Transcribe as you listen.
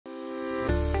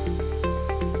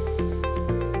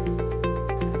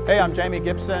Hey, I'm Jamie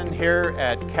Gibson here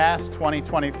at CAST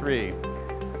 2023.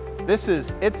 This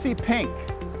is Itsy Pink.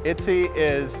 Itsy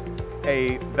is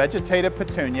a vegetative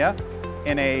petunia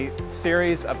in a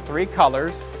series of 3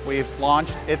 colors. We've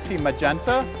launched Itsy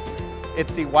Magenta,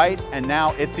 Itsy White, and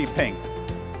now Itsy Pink.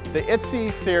 The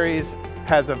Itsy series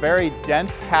has a very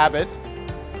dense habit,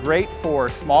 great for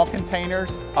small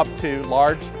containers up to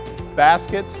large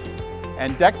baskets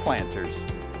and deck planters.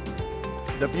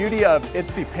 The beauty of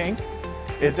Itsy Pink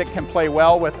is it can play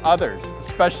well with others,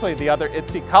 especially the other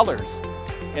Itsy colors.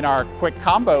 In our quick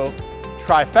combo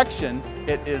trifection,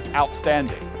 it is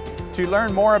outstanding. To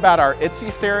learn more about our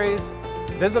Itsy series,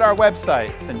 visit our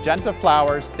website,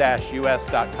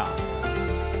 syngentaflowers-us.com.